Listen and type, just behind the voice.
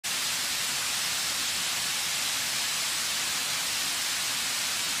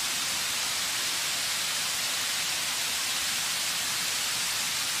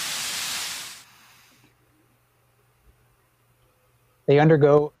They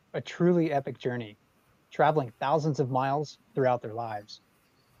undergo a truly epic journey, traveling thousands of miles throughout their lives.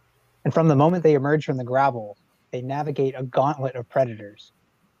 And from the moment they emerge from the gravel, they navigate a gauntlet of predators.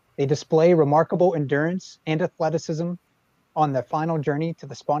 They display remarkable endurance and athleticism on their final journey to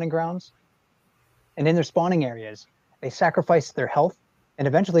the spawning grounds. And in their spawning areas, they sacrifice their health and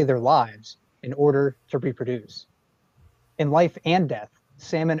eventually their lives in order to reproduce. In life and death,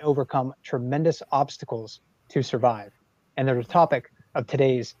 salmon overcome tremendous obstacles to survive. And they're the topic of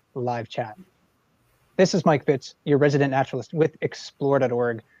today's live chat. This is Mike Fitz, your resident naturalist with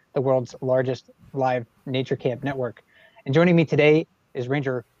Explore.org, the world's largest live nature camp network. And joining me today is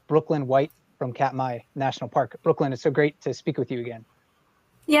Ranger Brooklyn White from Katmai National Park. Brooklyn, it's so great to speak with you again.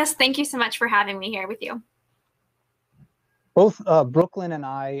 Yes, thank you so much for having me here with you. Both Brooklyn and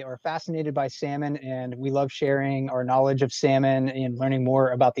I are fascinated by salmon, and we love sharing our knowledge of salmon and learning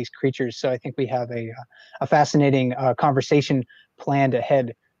more about these creatures. So I think we have a fascinating conversation planned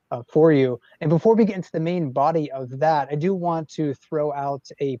ahead for you. And before we get into the main body of that, I do want to throw out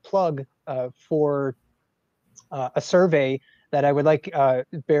a plug for a survey that I would like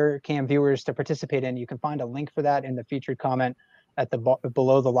Bear Cam viewers to participate in. You can find a link for that in the featured comment at the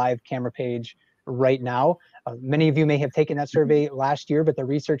below the live camera page right now. Many of you may have taken that survey last year, but the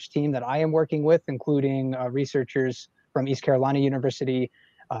research team that I am working with, including researchers from East Carolina University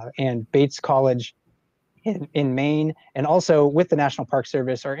and Bates College in Maine, and also with the National Park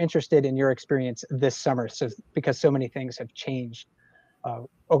Service, are interested in your experience this summer. So because so many things have changed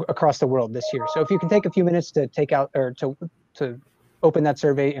across the world this year. So if you can take a few minutes to take out or to open that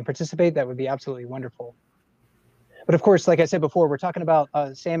survey and participate, that would be absolutely wonderful. But of course, like I said before, we're talking about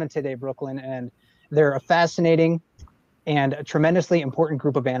salmon today, Brooklyn, and they're a fascinating and a tremendously important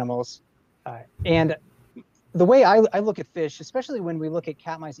group of animals. And the way I look at fish, especially when we look at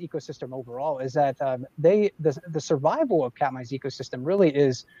Katmai's ecosystem overall, is that the survival of Katmai's ecosystem really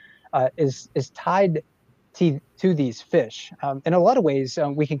is tied to these fish. In a lot of ways,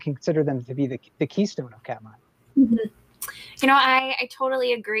 we can consider them to be the keystone of Katmai. Mm-hmm. You know, I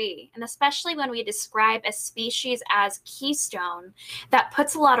totally agree. And especially when we describe a species as keystone, that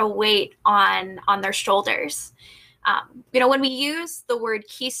puts a lot of weight on their shoulders. You know, when we use the word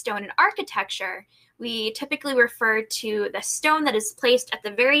keystone in architecture, we typically refer to the stone that is placed at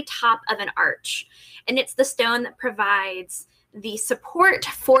the very top of an arch. And it's the stone that provides the support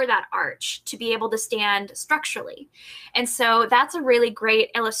for that arch to be able to stand structurally. And so that's a really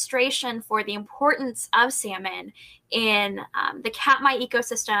great illustration for the importance of salmon in the Katmai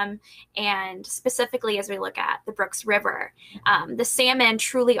ecosystem, and specifically as we look at the Brooks River. The salmon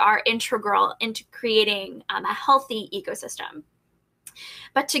truly are integral into creating a healthy ecosystem.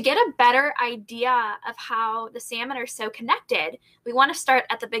 But to get a better idea of how the salmon are so connected, we want to start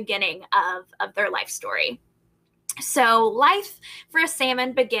at the beginning of their life story. So life for a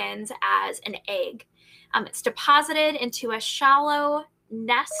salmon begins as an egg. It's deposited into a shallow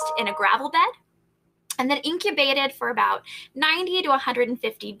nest in a gravel bed and then incubated for about 90 to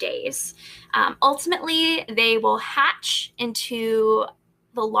 150 days. Ultimately, they will hatch into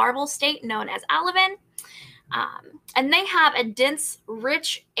the larval state known as alevin. And they have a dense,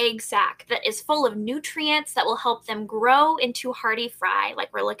 rich egg sac that is full of nutrients that will help them grow into hardy fry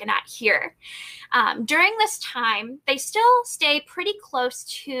like we're looking at here. During this time, they still stay pretty close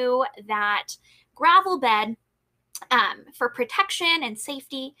to that gravel bed for protection and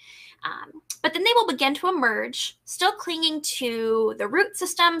safety. But then they will begin to emerge, still clinging to the root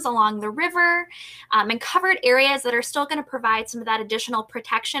systems along the river and covered areas that are still going to provide some of that additional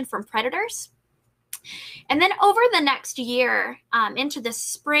protection from predators. And then over the next year, into the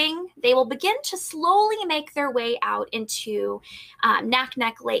spring, they will begin to slowly make their way out into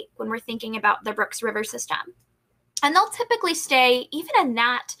Naknek Lake when we're thinking about the Brooks River system. And they'll typically stay even in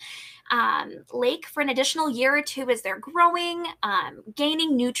that lake for an additional year or two as they're growing,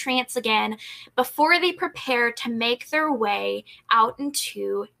 gaining nutrients again, before they prepare to make their way out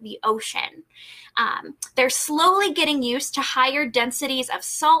into the ocean. They're slowly getting used to higher densities of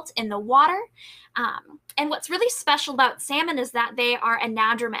salt in the water. And what's really special about salmon is that they are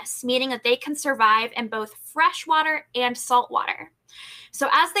anadromous, meaning that they can survive in both freshwater and saltwater. So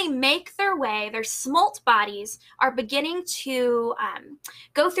as they make their way, their smolt bodies are beginning to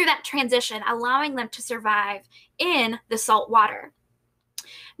go through that transition, allowing them to survive in the salt water.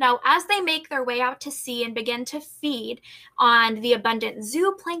 Now, as they make their way out to sea and begin to feed on the abundant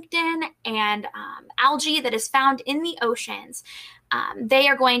zooplankton and algae that is found in the oceans, they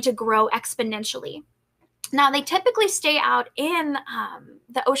are going to grow exponentially. Now, they typically stay out in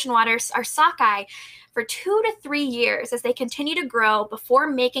the ocean waters, or sockeye, for 2 to 3 years as they continue to grow before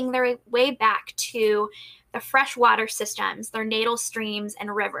making their way back to the freshwater systems, their natal streams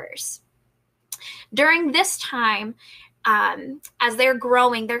and rivers. During this time, as they're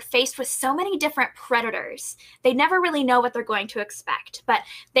growing, they're faced with so many different predators. They never really know what they're going to expect, but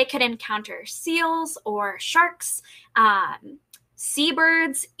they could encounter seals or sharks,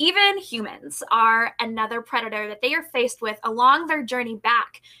 seabirds, even humans are another predator that they are faced with along their journey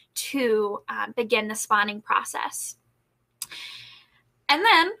back to begin the spawning process. And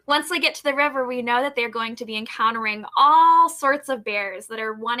then once they get to the river, we know that they're going to be encountering all sorts of bears that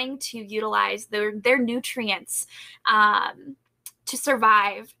are wanting to utilize their nutrients to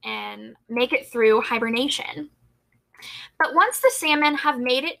survive and make it through hibernation. But once the salmon have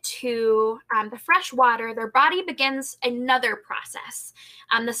made it to the fresh water, their body begins another process,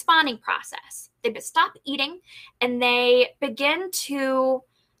 the spawning process. They stop eating and they begin to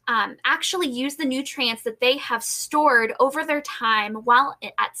actually use the nutrients that they have stored over their time while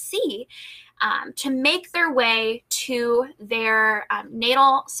at sea to make their way to their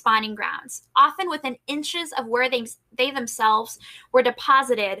natal spawning grounds, often within inches of where they themselves were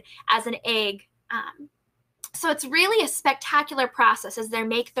deposited as an egg. So it's really a spectacular process as they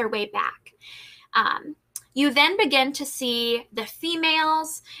make their way back. You then begin to see the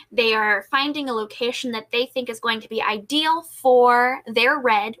females. They are finding a location that they think is going to be ideal for their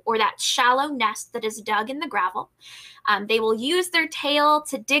redd, or that shallow nest that is dug in the gravel. They will use their tail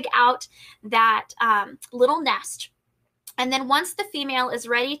to dig out that little nest. And then once the female is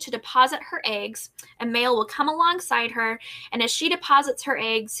ready to deposit her eggs, a male will come alongside her. And as she deposits her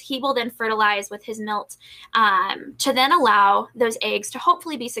eggs, he will then fertilize with his milt to then allow those eggs to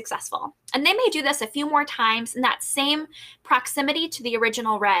hopefully be successful. And they may do this a few more times in that same proximity to the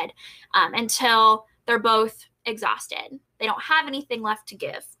original redd until they're both exhausted. They don't have anything left to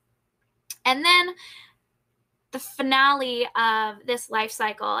give. And then the finale of this life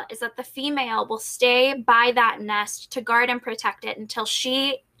cycle is that the female will stay by that nest to guard and protect it until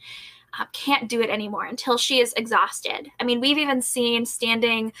she can't do it anymore, until she is exhausted. I mean, we've even seen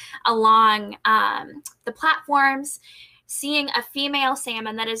standing along the platforms, seeing a female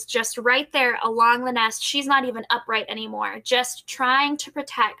salmon that is just right there along the nest. She's not even upright anymore, just trying to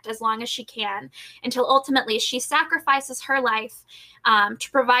protect as long as she can until ultimately she sacrifices her life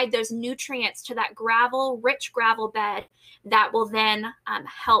to provide those nutrients to that rich gravel bed that will then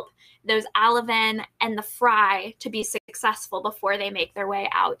help those alevin and the fry to be successful before they make their way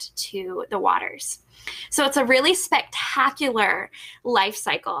out to the waters. So it's a really spectacular life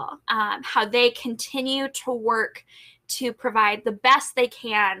cycle, how they continue to work to provide the best they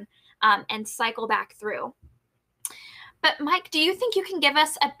can and cycle back through. But Mike, do you think you can give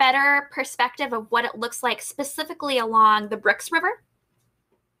us a better perspective of what it looks like specifically along the Brooks River?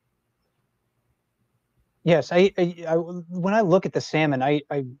 Yes, when I look at the salmon, I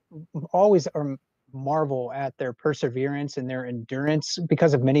always marvel at their perseverance and their endurance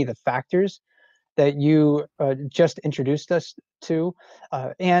because of many of the factors that you just introduced us to,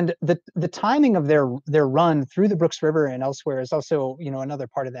 and the timing of their run through the Brooks River and elsewhere is also, you know, another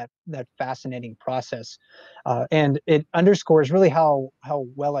part of that fascinating process, and it underscores really how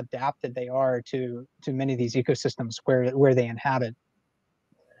well adapted they are to many of these ecosystems where they inhabit.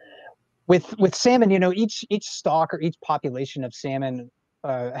 With salmon, you know, each stock or each population of salmon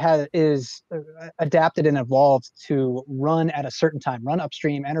is adapted and evolved to run at a certain time, run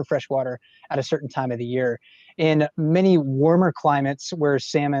upstream, enter freshwater at a certain time of the year. In many warmer climates where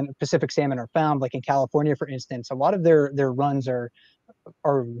Pacific salmon are found, like in California, for instance, a lot of their runs are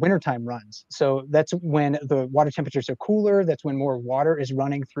wintertime runs. So that's when the water temperatures are cooler. That's when more water is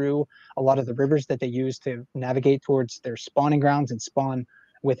running through a lot of the rivers that they use to navigate towards their spawning grounds and spawn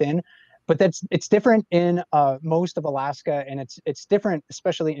within. But it's different in most of Alaska, and it's different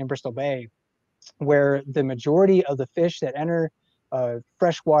especially in Bristol Bay, where the majority of the fish that enter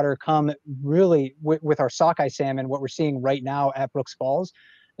freshwater come really with our sockeye salmon. What we're seeing right now at Brooks Falls,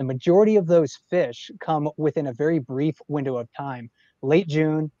 the majority of those fish come within a very brief window of time, late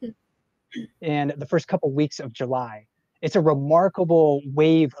June and the first couple weeks of July. It's a remarkable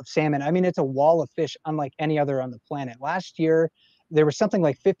wave of salmon. I mean, it's a wall of fish unlike any other on the planet. Last year, there was something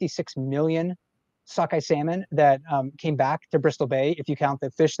like 56 million sockeye salmon that came back to Bristol Bay, if you count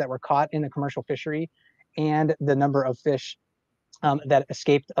the fish that were caught in the commercial fishery and the number of fish that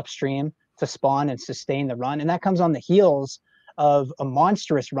escaped upstream to spawn and sustain the run. And that comes on the heels of a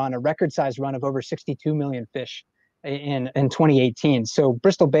monstrous run, a record-sized run of over 62 million fish in 2018. So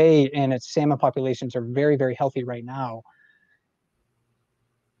Bristol Bay and its salmon populations are very, very healthy right now.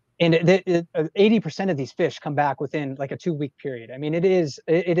 And 80% of these fish come back within like a 2-week period. I mean, it is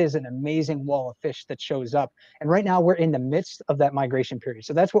an amazing wall of fish that shows up. And right now we're in the midst of that migration period.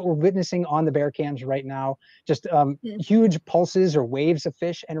 So that's what we're witnessing on the bear cams right now. Just huge pulses or waves of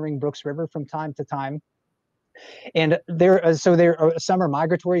fish entering Brooks River from time to time. And there are some are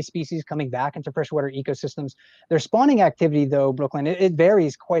migratory species coming back into freshwater ecosystems. Their spawning activity, though, Brooklyn, it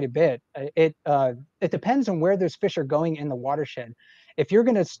varies quite a bit. It depends on where those fish are going in the watershed. If you're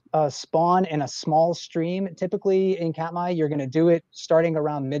going to spawn in a small stream, typically in Katmai, you're going to do it starting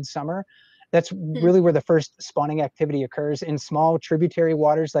around midsummer. That's really where the first spawning activity occurs, in small tributary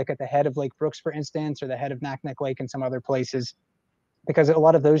waters, like at the head of Lake Brooks, for instance, or the head of Naknek Lake and some other places, because a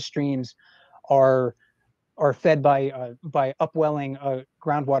lot of those streams are fed by upwelling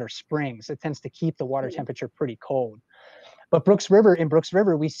groundwater springs. It tends to keep the water temperature pretty cold. But in Brooks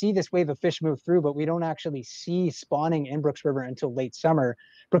River, we see this wave of fish move through, but we don't actually see spawning in Brooks River until late summer.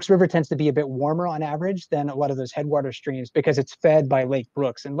 Brooks River tends to be a bit warmer on average than a lot of those headwater streams because it's fed by Lake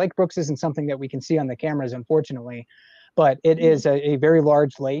Brooks. And Lake Brooks isn't something that we can see on the cameras, unfortunately, but it is a very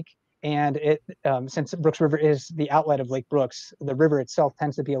large lake. And since Brooks River is the outlet of Lake Brooks, the river itself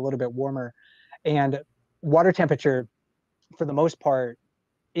tends to be a little bit warmer. And water temperature, for the most part,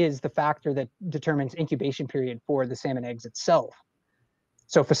 is the factor that determines incubation period for the salmon eggs itself.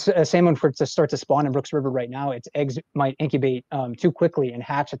 So for a salmon to start to spawn in Brooks River right now, its eggs might incubate too quickly and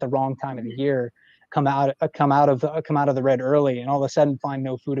hatch at the wrong time of the year, come out of the red early, and all of a sudden find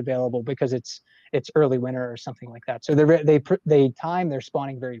no food available because it's early winter or something like that. So they time their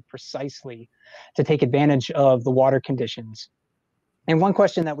spawning very precisely to take advantage of the water conditions. And one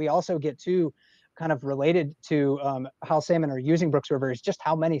question that we also get to, kind of related to how salmon are using Brooks River, is just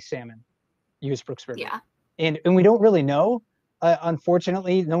how many salmon use Brooks River. Yeah. And we don't really know.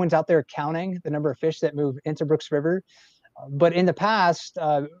 Unfortunately, no one's out there counting the number of fish that move into Brooks River. But in the past,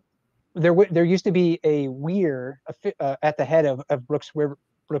 there used to be a weir at the head of Brooks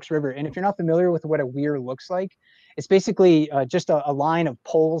River. And if you're not familiar with what a weir looks like, it's basically just a line of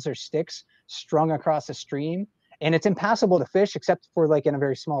poles or sticks strung across a stream. And it's impassable to fish except for like in a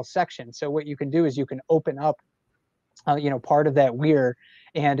very small section. So what you can do is you can open up, part of that weir,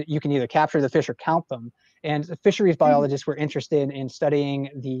 and you can either capture the fish or count them. And the fisheries biologists were interested in studying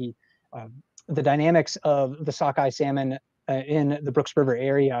the dynamics of the sockeye salmon in the Brooks River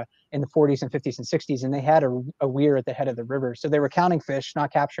area in the 40s and 50s and 60s. And they had a weir at the head of the river. So they were counting fish,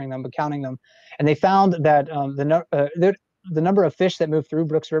 not capturing them, but counting them. And they found that the number of fish that moved through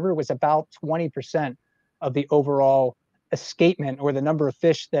Brooks River was about 20% of the overall escapement, or the number of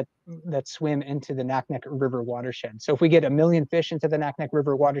fish that swim into the Naknek River watershed. So if we get 1 million fish into the Naknek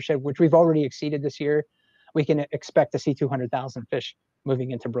River watershed, which we've already exceeded this year, we can expect to see 200,000 fish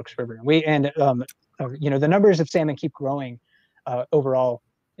moving into Brooks River. The numbers of salmon keep growing overall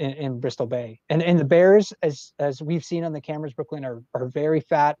in Bristol Bay. And the bears, as we've seen on the cameras, Brooklyn, are very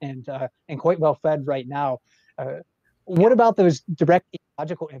fat and quite well fed right now. What about those direct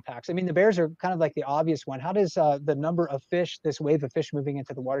ecological impacts? I mean, the bears are kind of like the obvious one. How does the number of fish, this wave of fish moving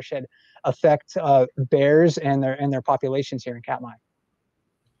into the watershed, affect bears and their populations here in Katmai?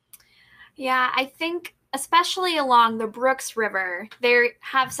 Yeah, I think especially along the Brooks River, they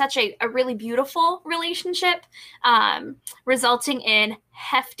have such a really beautiful relationship, resulting in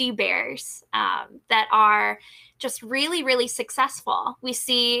hefty bears that are just really, really successful. We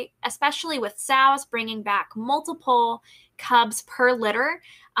see, especially with sows, bringing back multiple cubs per litter,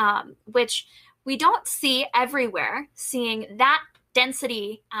 which we don't see everywhere. Seeing that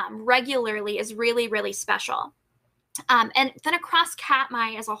density regularly is really, really special. And then across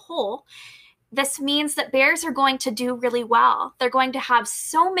Katmai as a whole, this means that bears are going to do really well. They're going to have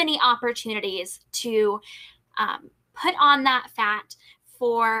so many opportunities to put on that fat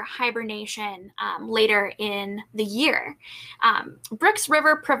for hibernation later in the year. Brooks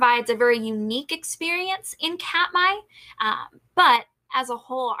River provides a very unique experience in Katmai, but as a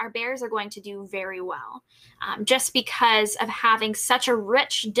whole, our bears are going to do very well, just because of having such a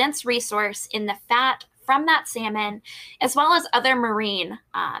rich, dense resource in the fat from that salmon, as well as other marine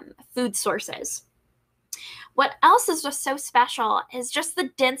food sources. What else is just so special is just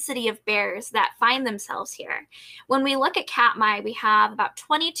the density of bears that find themselves here. When we look at Katmai, we have about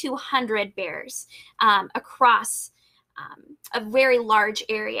 2,200 bears across a very large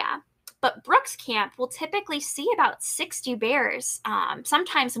area. But Brooks Camp will typically see about 60 bears,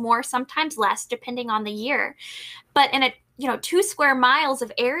 sometimes more, sometimes less, depending on the year. But in a 2 square miles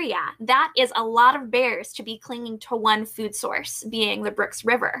of area, that is a lot of bears to be clinging to one food source, being the Brooks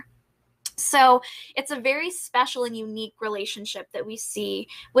River. So it's a very special and unique relationship that we see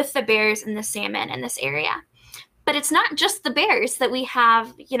with the bears and the salmon in this area. But it's not just the bears that we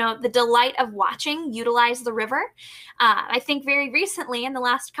have, the delight of watching utilize the river. I think very recently, in the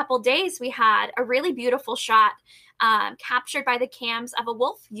last couple days, we had a really beautiful shot captured by the cams of a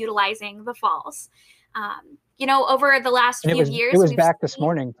wolf utilizing the falls. Over the last And few years, it was we've back this seen.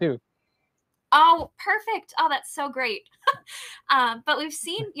 morning too. Oh, perfect. Oh, that's so great. But we've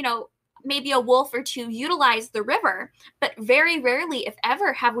seen, maybe a wolf or two utilize the river, but very rarely, if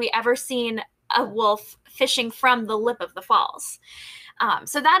ever, have we ever seen a wolf fishing from the lip of the falls.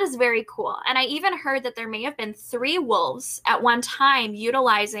 So that is very cool. And I even heard that there may have been 3 wolves at one time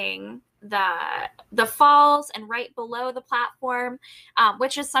utilizing the falls and right below the platform,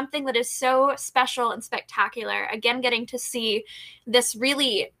 which is something that is so special and spectacular. Again, getting to see this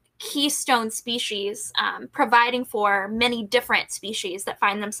really keystone species providing for many different species that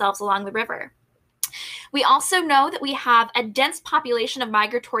find themselves along the river. We also know that we have a dense population of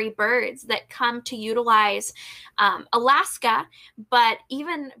migratory birds that come to utilize Alaska, but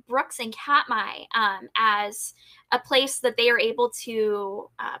even brooks and Katmai as a place that they are able to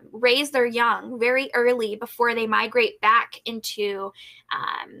raise their young very early before they migrate back into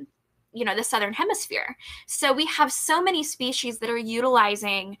the southern hemisphere. So we have so many species that are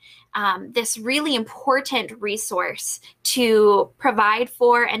utilizing this really important resource to provide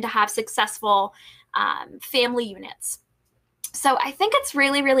for and to have successful family units. So I think it's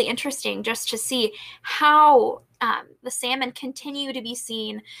really, really interesting just to see how the salmon continue to be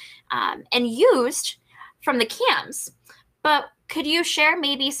seen and used from the cams. But could you share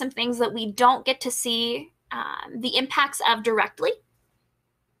maybe some things that we don't get to see the impacts of directly?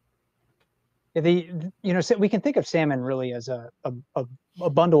 So we can think of salmon really as a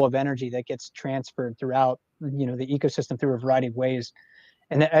bundle of energy that gets transferred throughout the ecosystem through a variety of ways.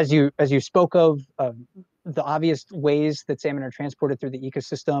 And as you spoke of the obvious ways that salmon are transported through the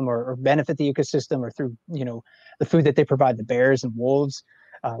ecosystem or benefit the ecosystem, or through the food that they provide the bears and wolves.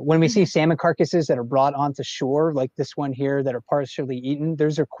 When we see salmon carcasses that are brought onto shore, like this one here, that are partially eaten,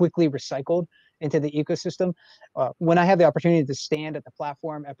 those are quickly recycled into the ecosystem. When I have the opportunity to stand at the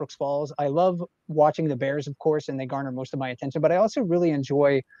platform at Brooks Falls, I love watching the bears, of course, and they garner most of my attention, but I also really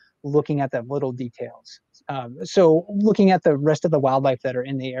enjoy looking at the little details. So looking at the rest of the wildlife that are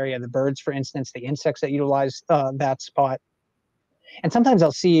in the area, the birds, for instance, the insects that utilize that spot. And sometimes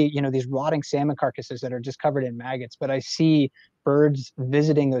I'll see, these rotting salmon carcasses that are just covered in maggots, but I see birds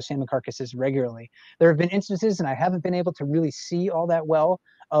visiting those salmon carcasses regularly. There have been instances, and I haven't been able to really see all that well,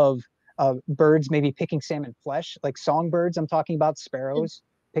 of birds maybe picking salmon flesh, like songbirds. I'm talking about sparrows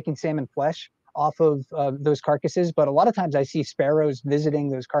picking salmon flesh off of those carcasses. But a lot of times I see sparrows visiting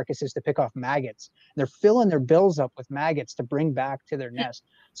those carcasses to pick off maggots. They're filling their bills up with maggots to bring back to their nest.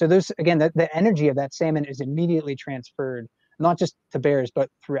 So those, again, the energy of that salmon is immediately transferred, not just to bears, but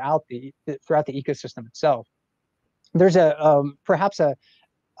throughout the ecosystem itself. There's perhaps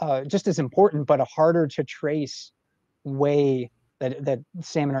just as important, but a harder to trace way that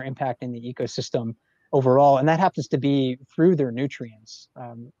salmon are impacting the ecosystem overall, and that happens to be through their nutrients.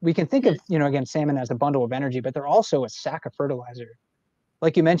 We can think of, again, salmon as a bundle of energy, but they're also a sack of fertilizer.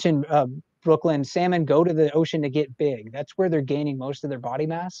 Like you mentioned, Brooklyn, salmon go to the ocean to get big. That's where they're gaining most of their body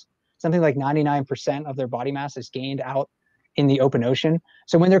mass. Something like 99% of their body mass is gained out in the open ocean.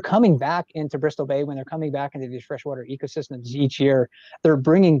 So when they're coming back into Bristol Bay, when they're coming back into these freshwater ecosystems each year, they're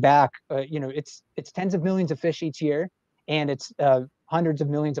bringing back, it's tens of millions of fish each year, and it's hundreds of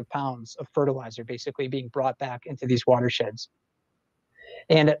millions of pounds of fertilizer basically being brought back into these watersheds.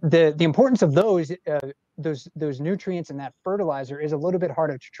 And the importance of those nutrients and that fertilizer is a little bit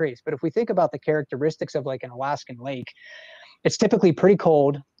harder to trace. But if we think about the characteristics of like an Alaskan lake, it's typically pretty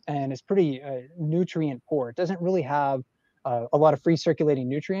cold and it's pretty nutrient poor. It doesn't really have a lot of free circulating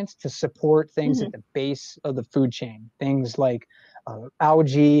nutrients to support things at the base of the food chain, things like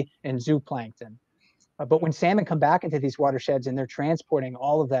algae and zooplankton. But when salmon come back into these watersheds and they're transporting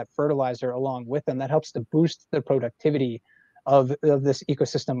all of that fertilizer along with them, that helps to boost the productivity of this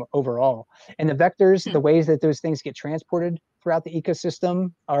ecosystem overall. And the vectors, the ways that those things get transported throughout the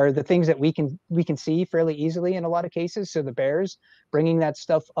ecosystem, are the things that we can see fairly easily in a lot of cases. So the bears bringing that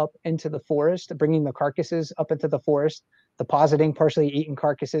stuff up into the forest, bringing the carcasses up into the forest, depositing partially eaten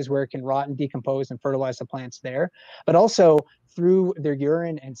carcasses where it can rot and decompose and fertilize the plants there, but also through their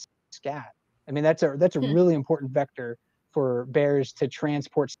urine and scat. I mean, that's a really important vector for bears to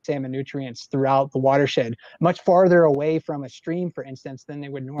transport salmon nutrients throughout the watershed, much farther away from a stream, for instance, than they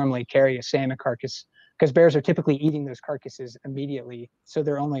would normally carry a salmon carcass, because bears are typically eating those carcasses immediately. So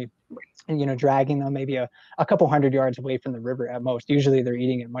they're only, dragging them maybe a couple hundred yards away from the river at most. Usually they're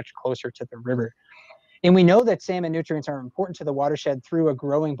eating it much closer to the river. And we know that salmon nutrients are important to the watershed through a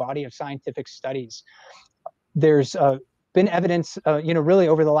growing body of scientific studies. there's been evidence, really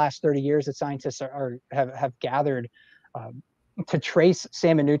over the last 30 years that scientists have gathered to trace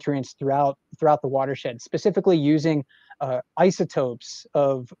salmon nutrients throughout the watershed, specifically using isotopes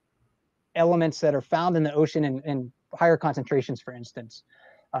of elements that are found in the ocean in higher concentrations, for instance.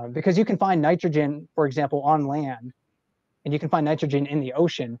 Because you can find nitrogen, for example, on land, and you can find nitrogen in the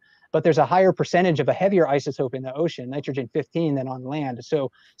ocean, but there's a higher percentage of a heavier isotope in the ocean, nitrogen 15, than on land.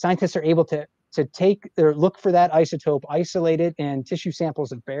 So scientists are able to take or look for that isotope, isolate it in tissue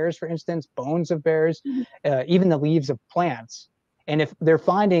samples of bears, for instance, bones of bears, even the leaves of plants. And if they're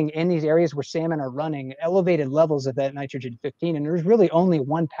finding in these areas where salmon are running elevated levels of that nitrogen 15, and there's really only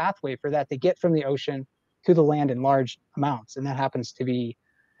one pathway for that to get from the ocean to the land in large amounts, and that happens to be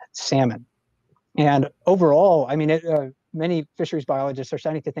salmon. And overall, I mean, many fisheries biologists are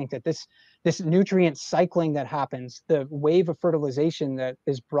starting to think that this nutrient cycling that happens, the wave of fertilization that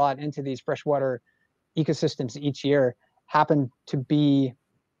is brought into these freshwater ecosystems each year, happen to be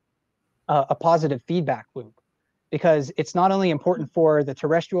a positive feedback loop, because it's not only important for the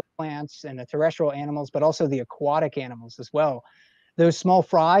terrestrial plants and the terrestrial animals, but also the aquatic animals as well. Those small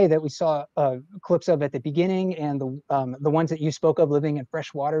fry that we saw clips of at the beginning, and the ones that you spoke of living in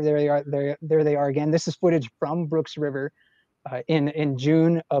fresh water, there they are again. This is footage from Brooks River in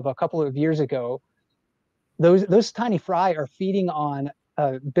June of a couple of years ago. Those tiny fry are feeding on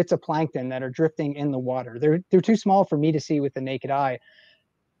bits of plankton that are drifting in the water. They're too small for me to see with the naked eye,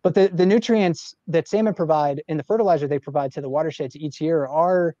 but the nutrients that salmon provide and the fertilizer they provide to the watersheds each year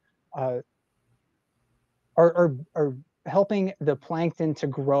are helping the plankton to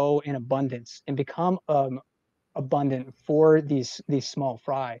grow in abundance and become abundant for these small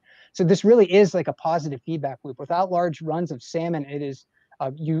fry. So this really is like a positive feedback loop. Without large runs of salmon, it is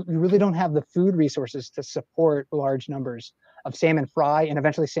you really don't have the food resources to support large numbers of salmon fry and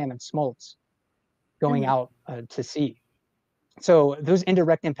eventually salmon smolts going out to sea. So those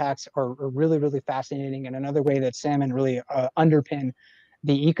indirect impacts are really, really fascinating, and another way that salmon really underpin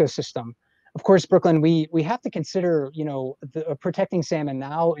the ecosystem. Of course, Brooklyn, we have to consider, protecting salmon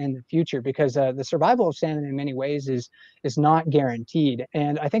now and the future, because the survival of salmon in many ways is not guaranteed.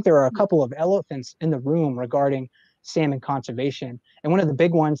 And I think there are a couple of elephants in the room regarding salmon conservation. And one of the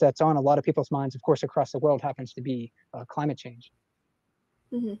big ones that's on a lot of people's minds, of course, across the world, happens to be climate change.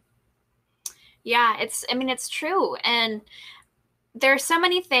 Mm-hmm. Yeah, it's true. And there are so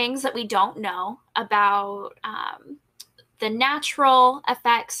many things that we don't know about the natural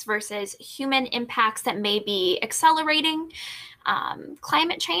effects versus human impacts that may be accelerating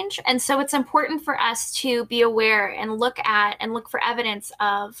climate change. And so it's important for us to be aware and look for evidence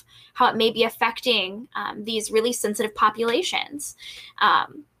of how it may be affecting these really sensitive populations.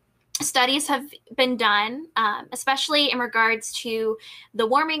 Studies have been done, especially in regards to the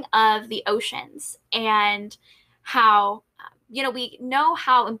warming of the oceans, and how we know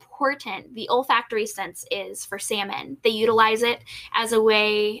how important the olfactory sense is for salmon. They utilize it as a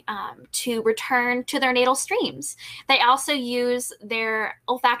way to return to their natal streams. They also use their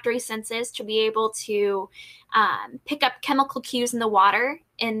olfactory senses to be able to pick up chemical cues in the water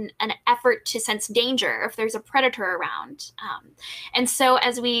in an effort to sense danger if there's a predator around. And so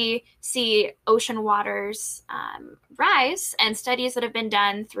as we see ocean waters rise, and studies that have been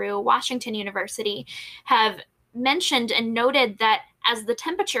done through Washington University have mentioned and noted that as the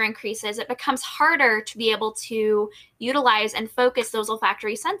temperature increases, it becomes harder to be able to utilize and focus those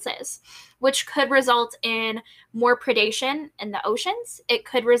olfactory senses, which could result in more predation in the oceans. It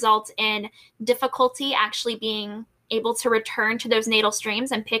could result in difficulty actually being able to return to those natal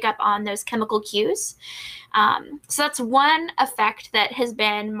streams and pick up on those chemical cues. So that's one effect that has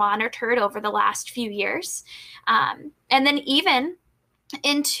been monitored over the last few years. And then even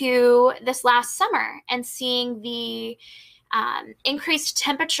into this last summer, and seeing the increased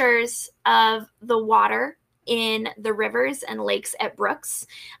temperatures of the water in the rivers and lakes at Brooks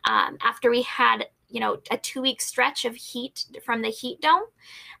after we had a 2-week stretch of heat from the heat dome.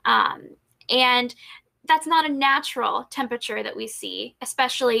 And that's not a natural temperature that we see,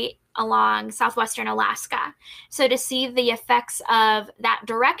 especially along southwestern Alaska. So to see the effects of that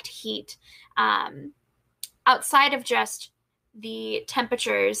direct heat outside of just the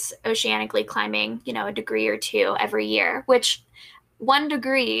temperatures oceanically climbing, a degree or two every year, which 1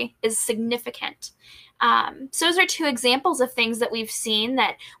 degree is significant. So those are 2 examples of things that we've seen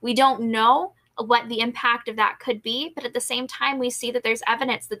that we don't know what the impact of that could be, but at the same time, we see that there's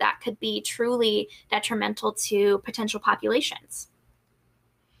evidence that that could be truly detrimental to potential populations.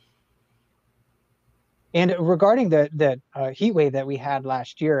 And regarding that heat wave that we had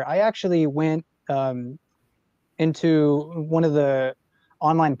last year, I actually went into one of the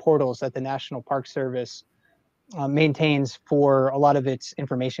online portals that the National Park Service maintains for a lot of its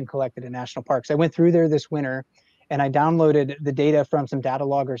information collected in national parks. I went through there this winter and I downloaded the data from some data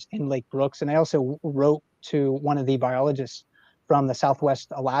loggers in Lake Brooks. And I also wrote to one of the biologists from the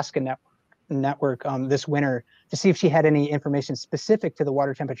Southwest Alaska network this winter to see if she had any information specific to the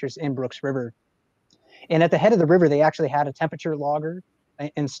water temperatures in Brooks River. And at the head of the river, they actually had a temperature logger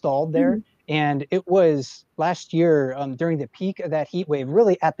installed there. Mm-hmm. And it was last year during the peak of that heat wave,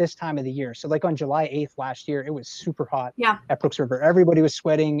 really at this time of the year. So like on July 8th last year, it was super hot at Brooks River. Everybody was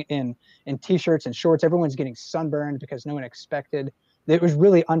sweating in t-shirts and shorts. Everyone's getting sunburned because no one expected. It was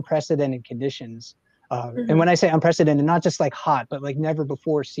really unprecedented conditions. And when I say unprecedented, not just like hot, but like never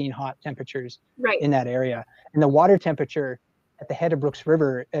before seen hot temperatures in that area. And the water temperature at the head of Brooks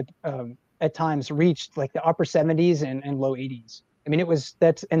River at times reached like the upper 70s and low 80s. I mean,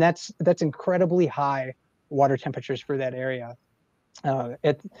 that's incredibly high water temperatures for that area.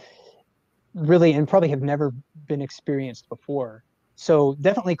 It really, and probably have never been experienced before. So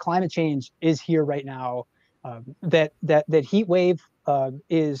definitely climate change is here right now. That heat wave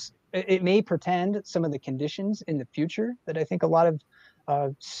it may portend some of the conditions in the future that I think a lot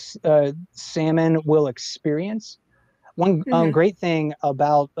of salmon will experience. One great thing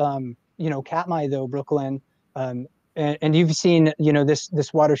about Katmai though, Brooklyn, and you've seen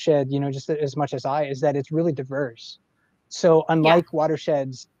this watershed just as much as I, is that it's really diverse. So unlike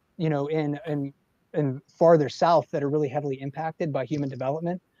watersheds in farther south that are really heavily impacted by human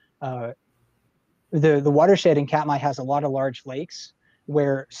development, the watershed in Katmai has a lot of large lakes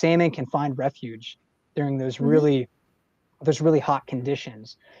where salmon can find refuge during those really hot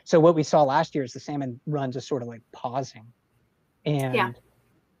conditions. So what we saw last year is the salmon run just sort of like pausing and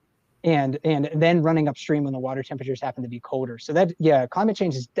then running upstream when the water temperatures happen to be colder. So that, climate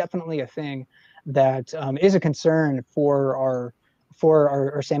change is definitely a thing that is a concern for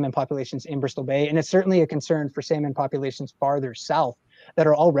our salmon populations in Bristol Bay. And it's certainly a concern for salmon populations farther south that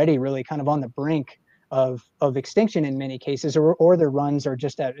are already really kind of on the brink of extinction in many cases, or their runs are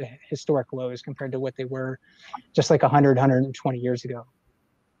just at historic lows compared to what they were just like 100, 120 years ago.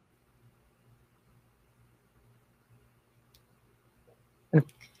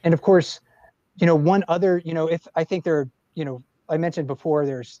 And of course, one other, if I think there are, I mentioned before,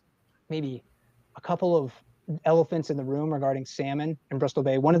 there's maybe a couple of elephants in the room regarding salmon in Bristol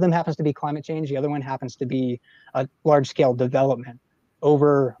Bay. One of them happens to be climate change. The other one happens to be a large scale development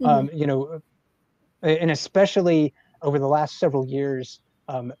over, and especially over the last several years,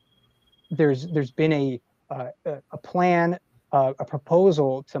 there's been a plan, a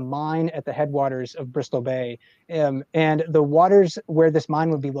proposal to mine at the headwaters of Bristol Bay. And the waters where this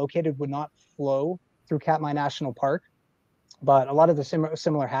mine would be located would not flow through Katmai National Park, but a lot of the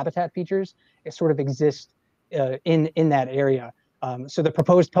similar habitat features sort of exist in that area. So the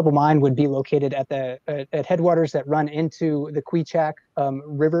proposed pebble mine would be located at headwaters that run into the Queechak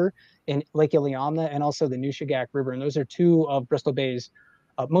River in Lake Iliamna and also the Nushagak River. And those are two of Bristol Bay's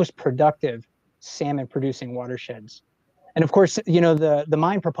most productive salmon producing watersheds. And of course, the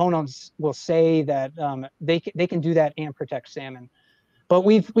mine proponents will say that they can do that and protect salmon. But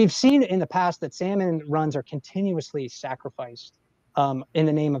we've seen in the past that salmon runs are continuously sacrificed in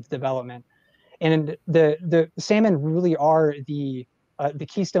the name of development. And the salmon really are the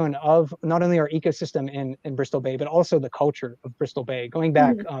keystone of not only our ecosystem in Bristol Bay, but also the culture of Bristol Bay, going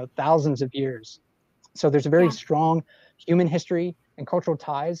back thousands of years. So there's a very strong human history and cultural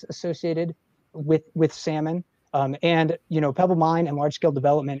ties associated with salmon. And pebble mine and large scale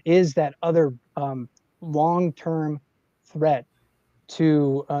development is that other long-term threat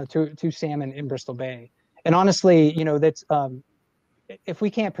to salmon in Bristol Bay. And honestly, that's if we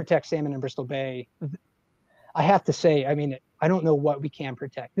can't protect salmon in Bristol Bay, I have to say, I mean, I don't know what we can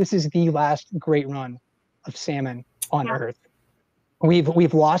protect. This is the last great run of salmon on Earth.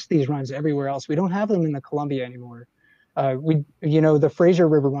 We've lost these runs everywhere else. We don't have them in the Columbia anymore. The Fraser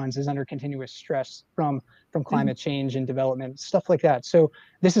River runs is under continuous stress from climate change and development, stuff like that. So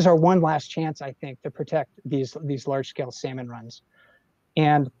this is our one last chance, I think, to protect these large scale salmon runs.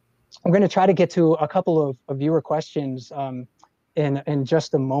 And I'm going to try to get to a couple of viewer questions in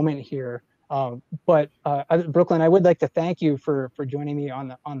just a moment here. But Brooklyn, I would like to thank you for joining me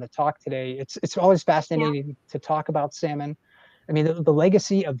on the talk today. It's always fascinating to talk about salmon. I mean, the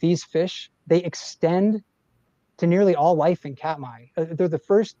legacy of these fish, they extend to nearly all life in Katmai. They're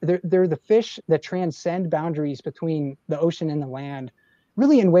the fish that transcend boundaries between the ocean and the land,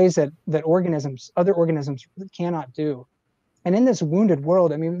 really in ways that other organisms cannot do. And in this wounded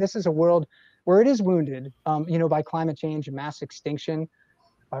world, I mean, this is a world where it is wounded, by climate change and mass extinction.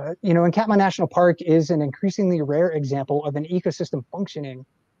 And Katmai National Park is an increasingly rare example of an ecosystem functioning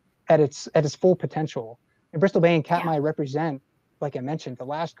at its full potential. And Bristol Bay and Katmai Yeah. represent, like I mentioned, the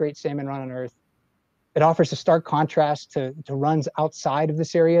last great salmon run on Earth. It offers a stark contrast to runs outside of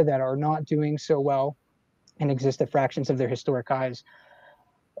this area that are not doing so well and exist at fractions of their historic highs.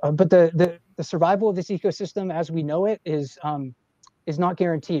 But the survival of this ecosystem as we know it is not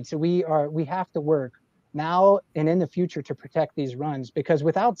guaranteed. So we have to work now and in the future to protect these runs, because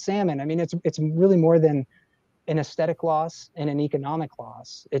without salmon, I mean, it's really more than an aesthetic loss and an economic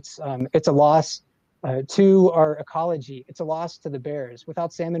loss. It's a loss to our ecology. It's a loss to the bears.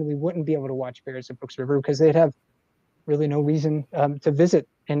 Without salmon, we wouldn't be able to watch bears at Brooks River because they'd have really no reason to visit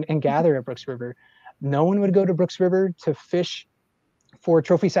and gather at Brooks River. No one would go to Brooks River to fish for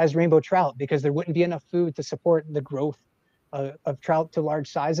trophy-sized rainbow trout because there wouldn't be enough food to support the growth of trout to large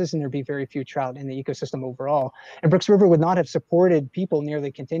sizes, and there'd be very few trout in the ecosystem overall. And Brooks River would not have supported people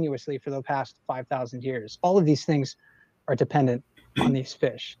nearly continuously for the past 5,000 years. All of these things are dependent on these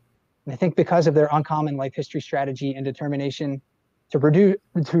fish. And I think because of their uncommon life history strategy and determination to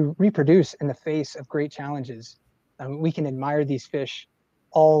reproduce in the face of great challenges, we can admire these fish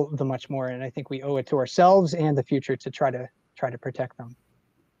all the much more. And I think we owe it to ourselves and the future to try to protect them.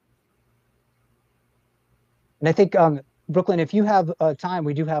 And I think, Brooklyn, if you have time,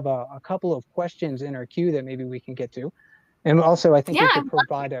 we do have a couple of questions in our queue that maybe we can get to. And also, I think we could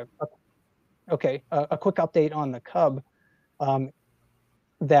provide a quick update on the cub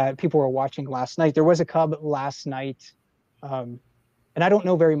that people were watching last night. There was a cub last night, and I don't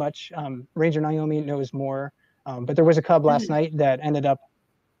know very much. Ranger Naomi knows more, but there was a cub last night that ended up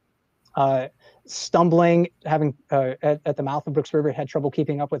stumbling, having at the mouth of Brooks River, had trouble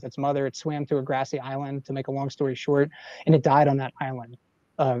keeping up with its mother. It swam to a grassy island, to make a long story short, and it died on that island.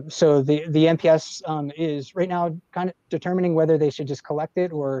 So the NPS is right now kind of determining whether they should just collect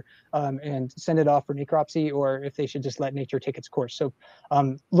it or and send it off for necropsy, or if they should just let nature take its course. So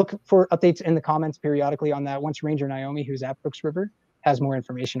look for updates in the comments periodically on that. Once Ranger Naomi, who's at Brooks River, has more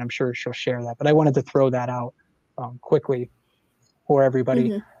information, I'm sure she'll share that. But I wanted to throw that out quickly for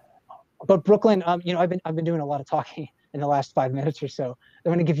everybody. But Brooklyn, you know, I've been doing a lot of talking in the last 5 minutes or so. I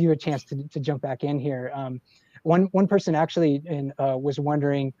want to give you a chance to jump back in here. One person actually was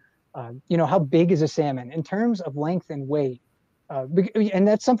wondering, you know, how big is a salmon in terms of length and weight? And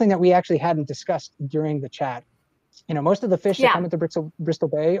that's something that we actually hadn't discussed during the chat. You know, most of the fish that come into Bristol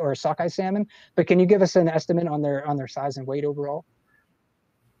Bay are sockeye salmon, but can you give us an estimate on their size and weight overall?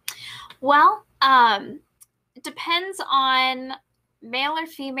 Well, it depends on male or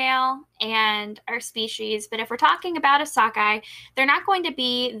female and our species, but if we're talking about a sockeye, they're not going to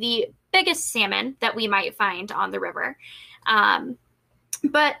be the biggest salmon that we might find on the river.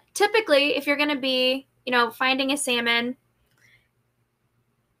 But typically, if you're going to be, you know, finding a salmon,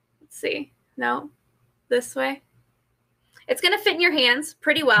 let's see, no, this way, it's going to fit in your hands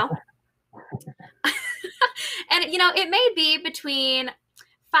pretty well. And, you know, it may be between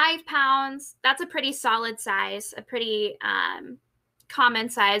 5 pounds. That's a pretty solid size, a pretty common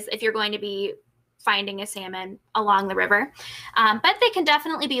size if you're going to be finding a salmon along the river. But they can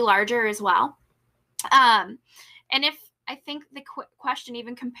definitely be larger as well. And if I think the question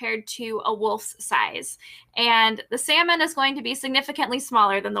even compared to a wolf's size, and the salmon is going to be significantly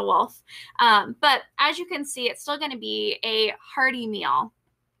smaller than the wolf. But as you can see, it's still going to be a hearty meal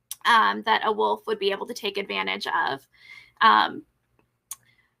that a wolf would be able to take advantage of.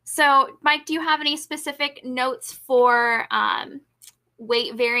 So Mike, do you have any specific notes for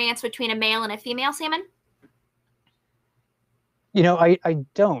weight variance between a male and a female salmon? You know, I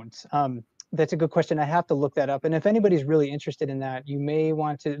don't. That's a good question. I have to look that up. And if anybody's really interested in that, you may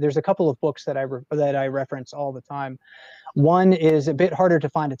want to. There's a couple of books that I reference all the time. One is a bit harder to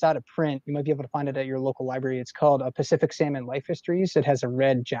find. It's out of print. You might be able to find it at your local library. It's called Pacific Salmon Life Histories. It has a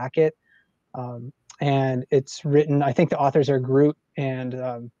red jacket, and it's written. I think the authors are Groot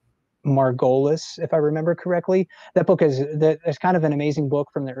and Margolis, if I remember correctly. That book is kind of an amazing book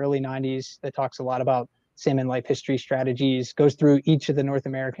from the early 90s that talks a lot about salmon life history strategies, goes through each of the North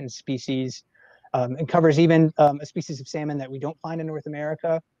American species, and covers even a species of salmon that we don't find in North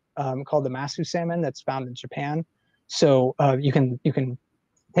America, called the Masu salmon, that's found in Japan. So you can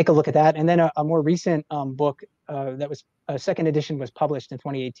take a look at that. And then a more recent book that was a second edition was published in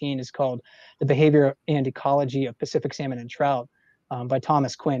 2018 is called The Behavior and Ecology of Pacific Salmon and Trout, by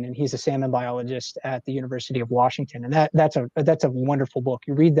Thomas Quinn, and he's a salmon biologist at the University of Washington. And that's a wonderful book.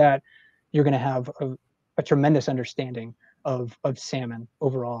 You read that, you're going to have a tremendous understanding of salmon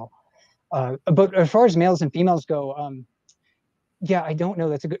overall. But as far as males and females go, yeah, I don't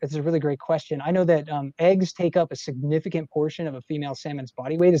know. It's a really great question. I know that eggs take up a significant portion of a female salmon's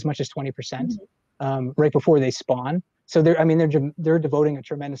body weight, as much as 20%, right before they spawn. So they're devoting a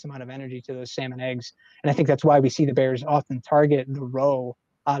tremendous amount of energy to those salmon eggs, and I think that's why we see the bears often target the roe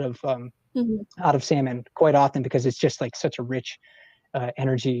out of salmon quite often, because it's just like such a rich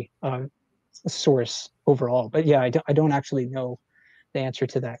energy source overall. But yeah, I don't actually know the answer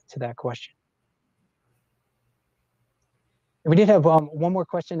to that question. We did have one more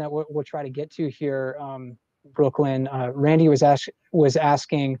question that we'll try to get to here, Brooklyn. Randy was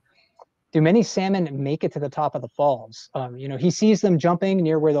asking, do many salmon make it to the top of the falls? He sees them jumping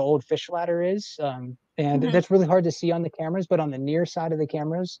near where the old fish ladder is, and that's really hard to see on the cameras. But on the near side of the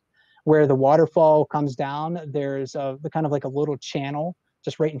cameras, where the waterfall comes down, there's the kind of like a little channel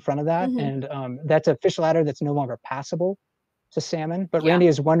just right in front of that, and that's a fish ladder that's no longer passable to salmon. But Randy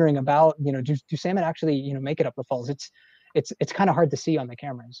is wondering about, do salmon actually make it up the falls? It's kind of hard to see on the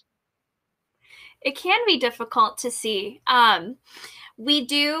cameras. It can be difficult to see. We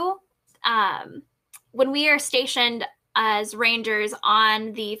do, when we are stationed as rangers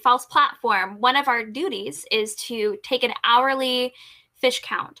on the falls platform, one of our duties is to take an hourly fish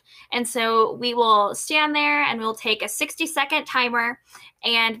count. And so we will stand there and we'll take a 60-second timer,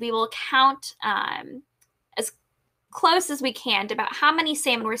 and we will count as close as we can to about how many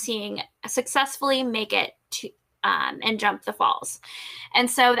salmon we're seeing successfully make it to and jump the falls. And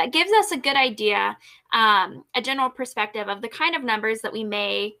so that gives us a good idea, a general perspective of the kind of numbers that we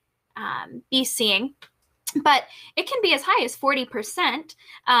may be seeing. But it can be as high as 40%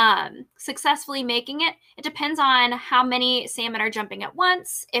 successfully making it. It depends on how many salmon are jumping at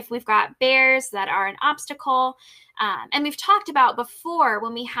once, if we've got bears that are an obstacle. And we've talked about before,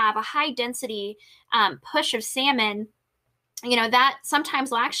 when we have a high density push of salmon, that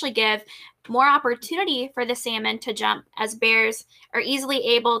sometimes will actually give more opportunity for the salmon to jump, as bears are easily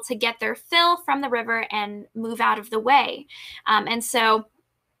able to get their fill from the river and move out of the way. And so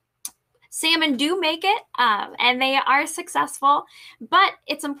salmon do make it, and they are successful, but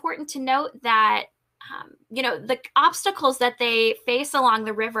it's important to note that the obstacles that they face along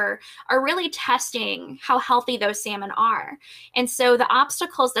the river are really testing how healthy those salmon are. And so the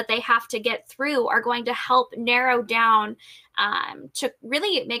obstacles that they have to get through are going to help narrow down to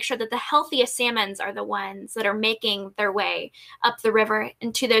really make sure that the healthiest salmons are the ones that are making their way up the river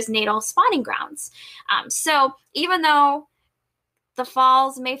into those natal spawning grounds. So even though the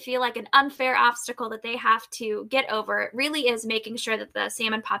falls may feel like an unfair obstacle that they have to get over, it really is making sure that the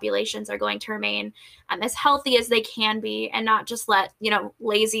salmon populations are going to remain as healthy as they can be, and not just let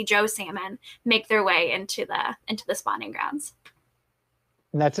lazy Joe salmon make their way into the spawning grounds.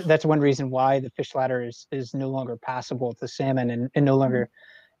 And that's one reason why the fish ladder is no longer passable to salmon, and no longer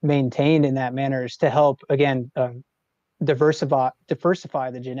maintained in that manner, is to help, again, diversify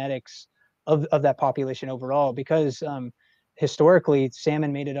the genetics of that population overall, because historically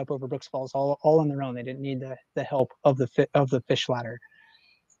salmon made it up over Brooks Falls all on their own. They didn't need the help of the fish ladder.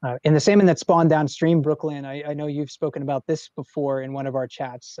 And the salmon that spawn downstream, Brooklyn, I know you've spoken about this before in one of our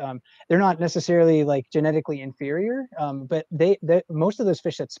chats. They're not necessarily like genetically inferior, but most of those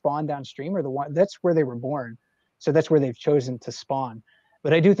fish that spawn downstream are that's where they were born. So that's where they've chosen to spawn.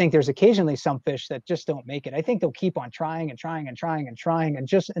 But I do think there's occasionally some fish that just don't make it. I think they'll keep on trying and trying and trying and trying, and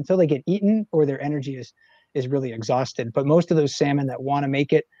just until they get eaten or their energy is really exhausted. But most of those salmon that want to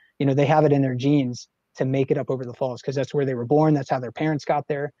make it, they have it in their genes to make it up over the falls, because that's where they were born. That's how their parents got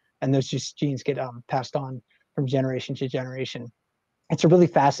there. And those just genes get passed on from generation to generation. It's a really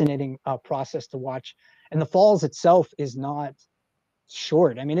fascinating process to watch. And the falls itself is not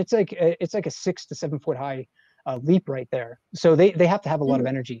short. I mean, it's like a 6 to 7 foot high leap right there. So they have to have a lot of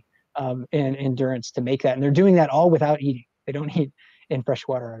energy and endurance to make that. And they're doing that all without eating. They don't eat in fresh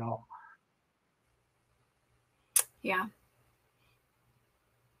water at all. Yeah.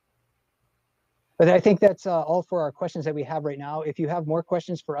 But I think that's all for our questions that we have right now. If you have more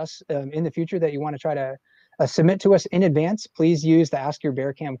questions for us in the future that you want to try to submit to us in advance, please use the Ask Your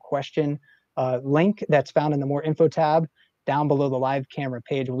Bear Cam question link that's found in the More Info tab down below the live camera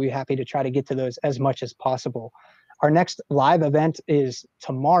page. We'll be happy to try to get to those as much as possible. Our next live event is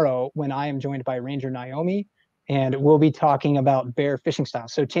tomorrow, when I am joined by Ranger Naomi, and we'll be talking about bear fishing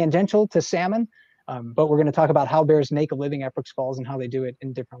styles. So tangential to salmon, but we're going to talk about how bears make a living at Brooks Falls and how they do it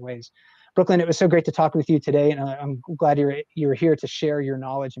in different ways. Brooklyn, it was so great to talk with you today, and I'm glad you're here to share your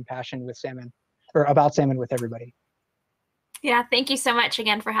knowledge and passion with salmon, or about salmon, with everybody. Yeah, thank you so much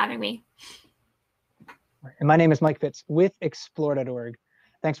again for having me. And my name is Mike Fitz with Explore.org.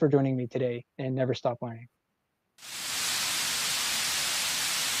 Thanks for joining me today, and never stop learning.